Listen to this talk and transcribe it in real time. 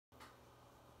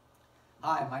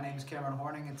Hi, my name is Cameron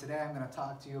Horning, and today I'm going to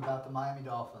talk to you about the Miami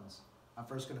Dolphins. I'm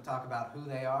first going to talk about who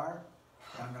they are,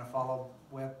 then I'm going to follow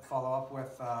up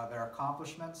with their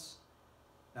accomplishments,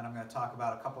 then I'm going to talk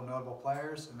about a couple notable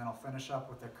players, and then I'll finish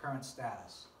up with their current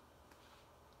status.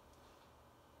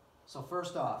 So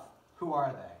first off, who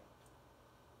are they?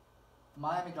 The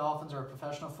Miami Dolphins are a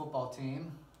professional football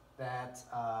team that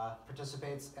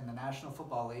participates in the National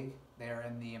Football League. They are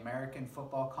in the American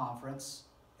Football Conference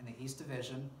in the East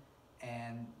Division,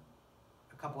 and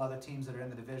a couple other teams that are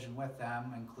in the division with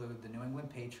them include the New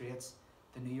England Patriots,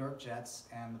 the New York Jets,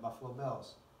 and the Buffalo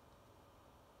Bills.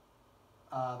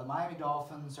 The Miami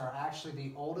Dolphins are actually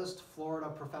the oldest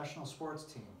Florida professional sports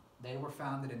team. They were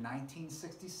founded in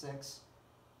 1966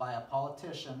 by a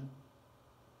politician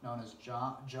known as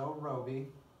Joe Roby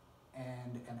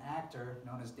and an actor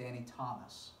known as Danny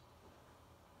Thomas.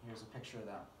 Here's a picture of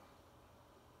them.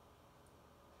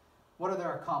 What are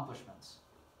their accomplishments?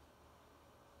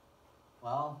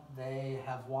 Well, they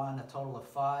have won a total of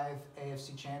 5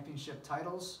 AFC Championship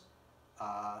titles.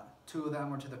 2 of them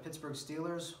were to the Pittsburgh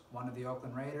Steelers, 1 to the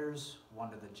Oakland Raiders,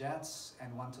 1 to the Jets,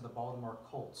 and 1 to the Baltimore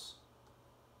Colts.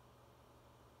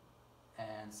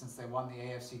 And since they won the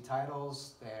AFC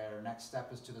titles, their next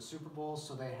step is to the Super Bowl,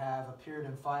 so they have appeared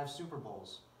in 5 Super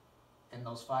Bowls. In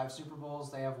those 5 Super Bowls,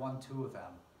 they have won 2 of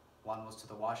them. One was to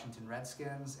the Washington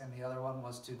Redskins, and the other one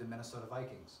was to the Minnesota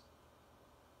Vikings.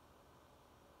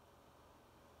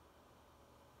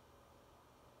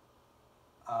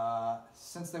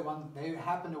 Since they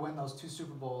happened to win those 2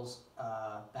 Super Bowls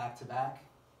back to back,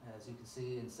 as you can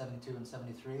see in 72 and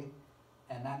 73,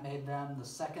 and that made them the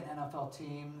second NFL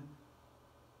team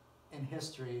in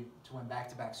history to win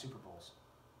back-to-back Super Bowls.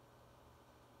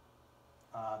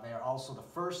 They are also the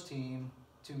first team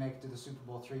to make it to the Super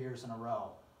Bowl 3 years in a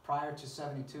row. Prior to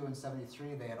 72 and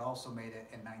 73, they had also made it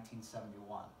in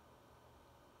 1971.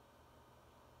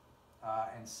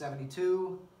 In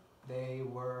 72, they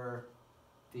were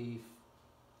the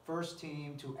first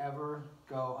team to ever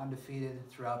go undefeated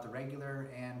throughout the regular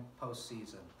and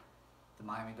postseason. The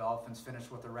Miami Dolphins finished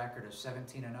with a record of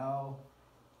 17-0,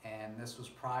 and this was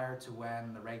prior to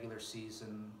when the regular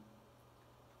season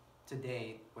to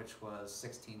date, which was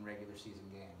 16 regular season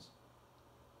games.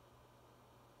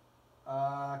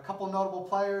 A couple notable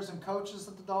players and coaches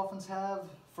that the Dolphins have.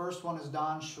 First one is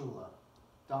Don Shula.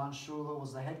 Don Shula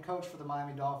was the head coach for the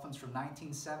Miami Dolphins from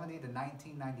 1970 to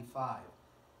 1995.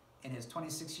 In his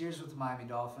 26 years with the Miami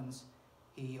Dolphins,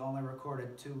 he only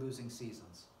recorded 2 losing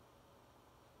seasons.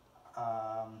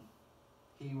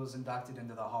 He was inducted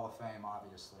into the Hall of Fame,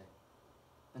 obviously.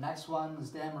 The next one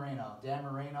is Dan Marino. Dan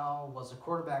Marino was a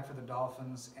quarterback for the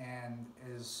Dolphins and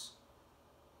is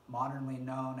modernly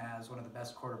known as one of the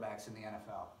best quarterbacks in the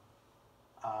NFL.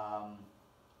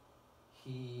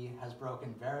 He has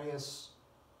broken various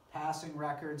passing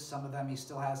records. Some of them he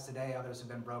still has today. Others have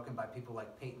been broken by people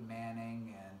like Peyton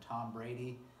Manning and Tom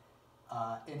Brady.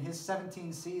 In his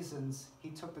 17 seasons,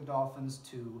 he took the Dolphins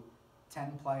to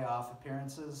 10 playoff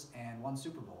appearances and 1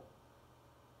 Super Bowl.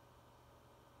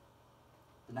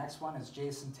 The next one is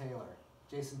Jason Taylor.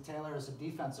 Jason Taylor is a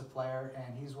defensive player,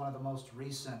 and he's one of the most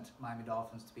recent Miami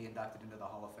Dolphins to be inducted into the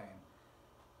Hall of Fame.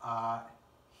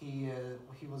 He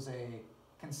was a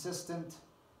consistent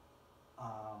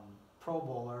Pro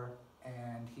Bowler,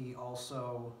 and he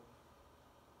also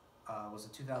was a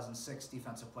 2006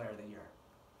 Defensive Player of the Year.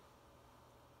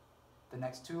 The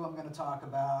next 2 I'm going to talk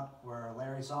about were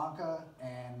Larry Zonka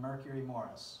and Mercury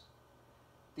Morris.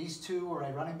 These 2 were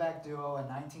a running back duo in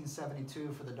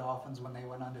 1972 for the Dolphins when they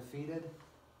went undefeated.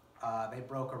 They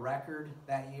broke a record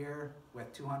that year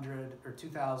with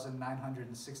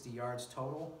 2,960 yards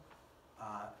total.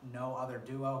 No other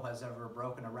duo has ever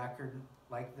broken a record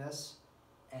like this,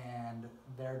 and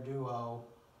their duo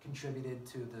contributed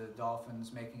to the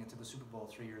Dolphins making it to the Super Bowl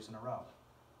 3 years in a row.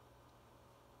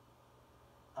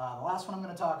 The last one I'm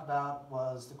going to talk about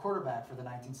was the quarterback for the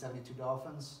 1972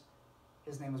 Dolphins.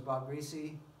 His name was Bob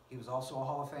Griese. He was also a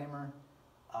Hall of Famer.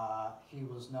 He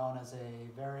was known as a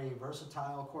very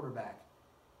versatile quarterback.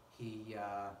 He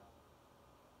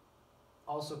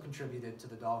also contributed to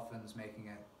the Dolphins making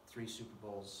it 3 Super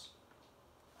Bowls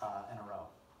in a row.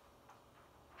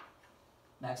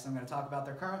 Next, I'm going to talk about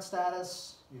their current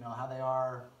status, how they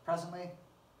are presently.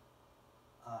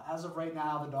 As of right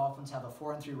now, the Dolphins have a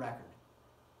 4-3 record.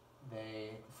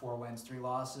 4 wins, 3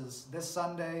 losses. This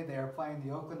Sunday, they are playing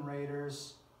the Oakland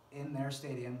Raiders in their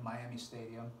stadium, Miami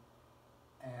Stadium,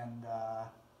 and we'll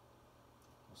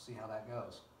see how that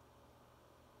goes.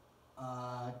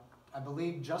 I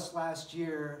believe just last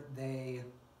year, they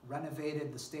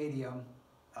renovated the stadium,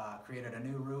 created a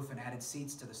new roof and added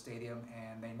seats to the stadium,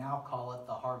 and they now call it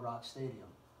the Hard Rock Stadium.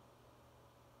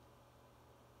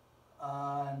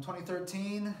 In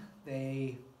 2013,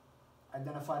 they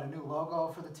identified a new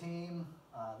logo for the team.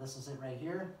 This is it right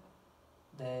here.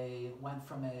 They went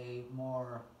from a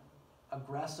more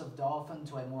aggressive dolphin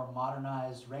to a more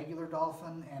modernized regular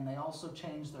dolphin, and they also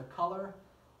changed their color.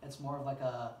 It's more of like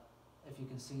a, if you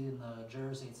can see in the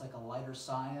jersey, it's like a lighter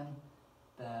cyan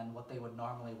than what they would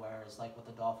normally wear, is like what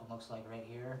the dolphin looks like right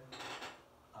here.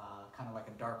 Kind of like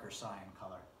a darker cyan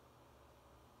color.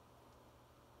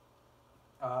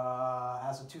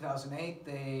 As of 2008,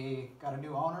 they got a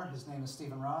new owner. His name is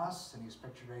Stephen Ross, and he's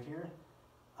pictured right here.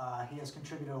 He has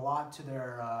contributed a lot to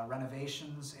their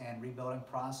renovations and rebuilding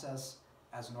process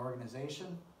as an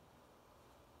organization.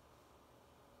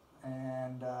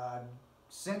 And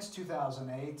since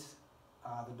 2008,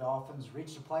 the Dolphins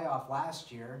reached a playoff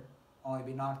last year, only to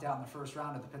be knocked out in the first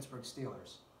round of the Pittsburgh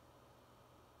Steelers.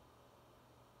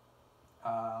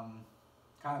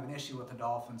 Kind of an issue with the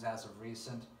Dolphins as of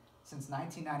recent. Since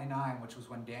 1999, which was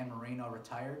when Dan Marino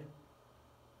retired,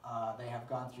 they have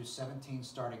gone through 17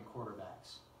 starting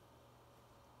quarterbacks.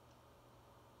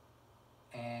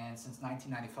 And since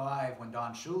 1995, when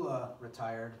Don Shula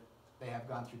retired, they have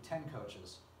gone through 10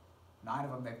 coaches. 9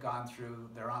 of them they've gone through,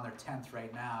 they're on their 10th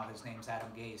right now. His name's Adam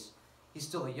Gase. He's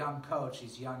still a young coach,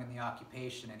 he's young in the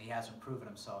occupation, and he hasn't proven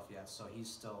himself yet, so he's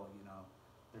still,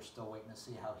 they're still waiting to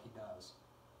see how he does.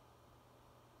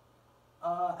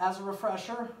 As a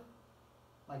refresher,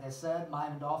 like I said,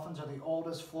 Miami Dolphins are the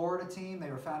oldest Florida team.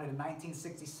 They were founded in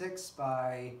 1966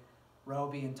 by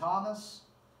Roby and Thomas.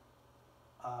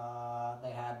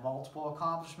 They had multiple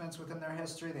accomplishments within their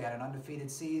history. They had an undefeated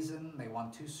season. They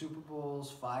won 2 Super Bowls,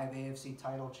 5 AFC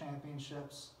title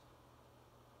championships.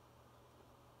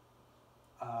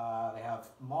 They have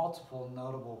multiple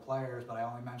notable players, but I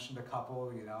only mentioned a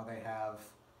couple. They have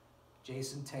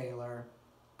Jason Taylor,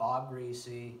 Bob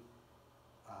Greasy,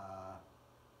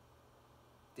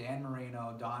 Dan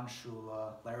Marino, Don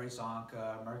Shula, Larry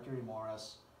Zonka, Mercury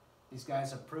Morris. These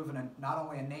guys have proven not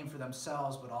only a name for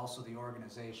themselves, but also the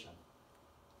organization.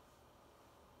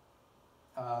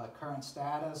 The current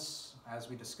status, as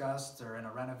we discussed, they're in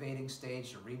a renovating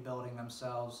stage, they're rebuilding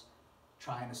themselves,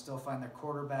 trying to still find their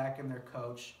quarterback and their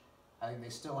coach. I think they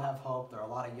still have hope. There are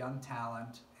a lot of young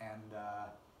talent, and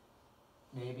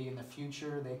maybe in the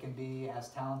future they can be as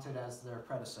talented as their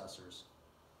predecessors.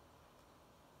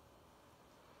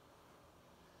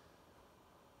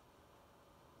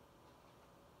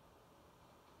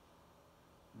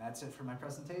 And that's it for my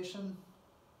presentation.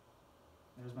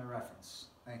 There's my reference.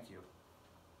 Thank you.